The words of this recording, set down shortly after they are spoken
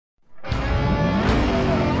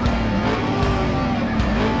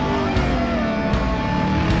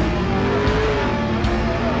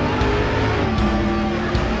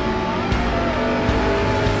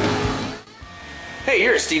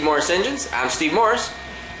Steve Morris Engines. I'm Steve Morris,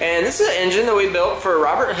 and this is an engine that we built for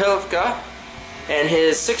Robert Hlivka and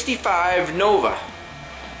his 65 Nova.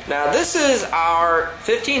 Now this is our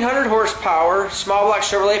 1500 horsepower small block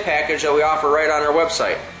Chevrolet package that we offer right on our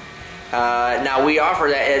website. Now we offer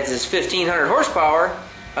that as this 1500 horsepower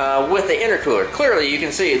with the intercooler. Clearly you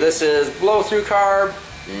can see this is blow through carb,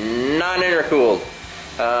 non-intercooled.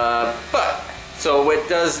 So it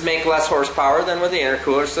does make less horsepower than with the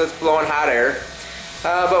intercooler, so it's blowing hot air.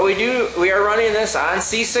 But we are running this on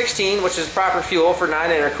C16, which is proper fuel for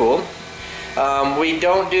non-intercooled. We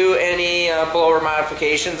don't do any blower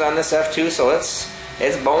modifications on this F2, so it's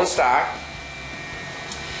bone stock.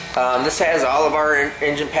 This has all of our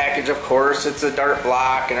engine package, of course. It's a dart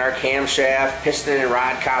block and our camshaft, piston and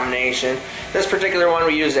rod combination. This particular one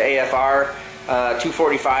we use the AFR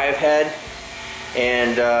 245 head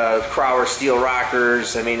and Crowler steel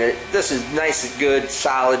rockers. I mean, this is nice, good,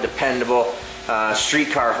 solid, dependable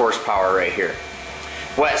street car horsepower right here.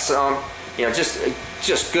 You know,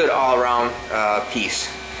 just good all-around piece.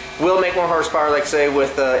 Will make more horsepower, like say,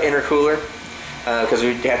 with intercooler, because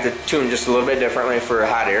we have to tune just a little bit differently for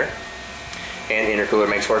hot air, and intercooler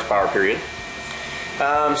makes horsepower, period.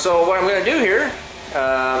 So what I'm going to do here,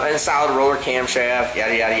 and a solid roller camshaft,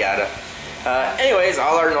 yada yada yada. Anyways,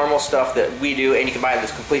 all our normal stuff that we do, and you can buy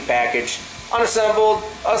this complete package, unassembled,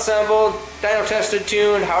 assembled, dyno tested,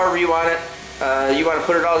 tuned, however you want it. You want to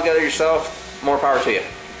put it all together yourself, more power to you.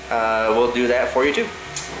 We'll do that for you too.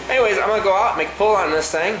 Anyways, I'm going to go out, make a pull on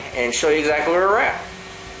this thing, and show you exactly where we're at.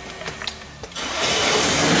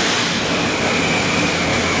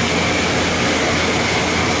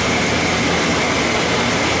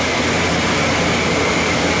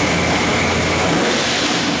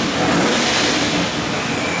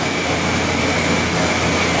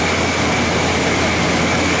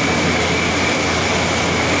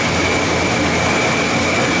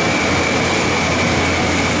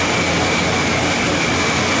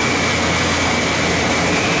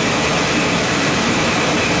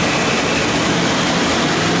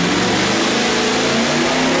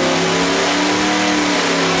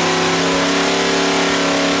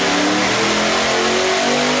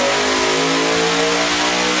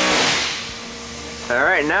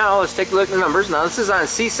 Alright, now let's take a look at the numbers. Now this is on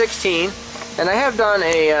C16, and I have done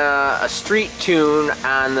a street tune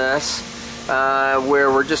on this where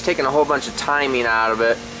we're just taking a whole bunch of timing out of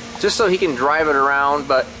it just so he can drive it around,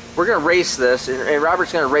 but we're going to race this, and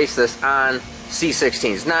Robert's going to race this on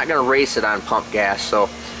C16. He's not going to race it on pump gas, so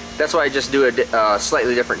that's why I just do a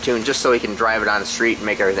slightly different tune just so he can drive it on the street and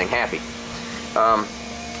make everything happy.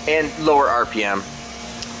 And lower RPM.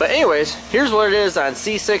 But anyways, here's what it is on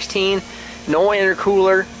C16. No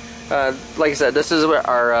intercooler. Like I said, this is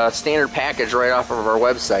our standard package right off of our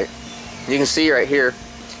website. You can see right here.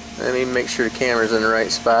 Let me make sure the camera's in the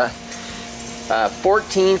right spot.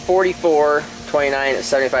 14, 44, 29 at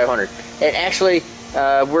 7,500. And actually,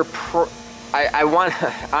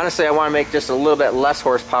 honestly, I want to make just a little bit less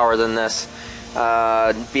horsepower than this,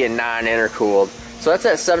 being non-intercooled. So that's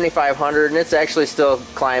at 7,500, and it's actually still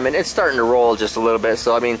climbing. It's starting to roll just a little bit.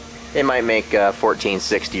 So I mean, it might make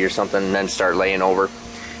 1460 or something and then start laying over.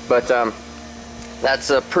 But that's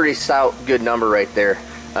a pretty stout good number right there.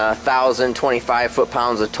 1,025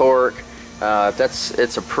 foot-pounds of torque.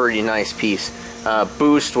 It's a pretty nice piece.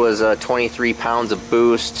 Boost was 23 pounds of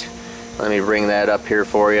boost. Let me bring that up here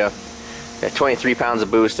for you. 23 pounds of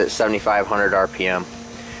boost at 7,500 RPM.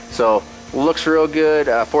 So looks real good.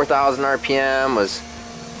 4,000 RPM was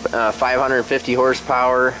 550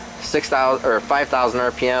 horsepower. 6,000 or 5,000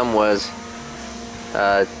 RPM was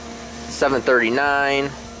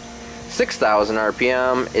 739. 6,000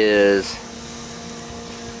 RPM is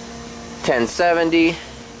 1070,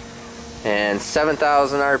 and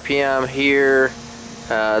 7,000 RPM here.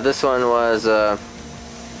 This one was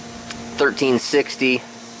 1360,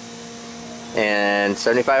 and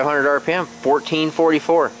 7,500 RPM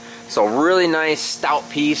 1444. So really nice stout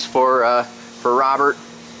piece for Robert,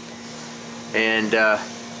 and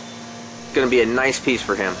going to be a nice piece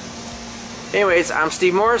for him. Anyways, I'm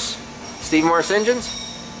Steve Morris, Steve Morris Engines.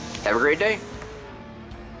 Have a great day.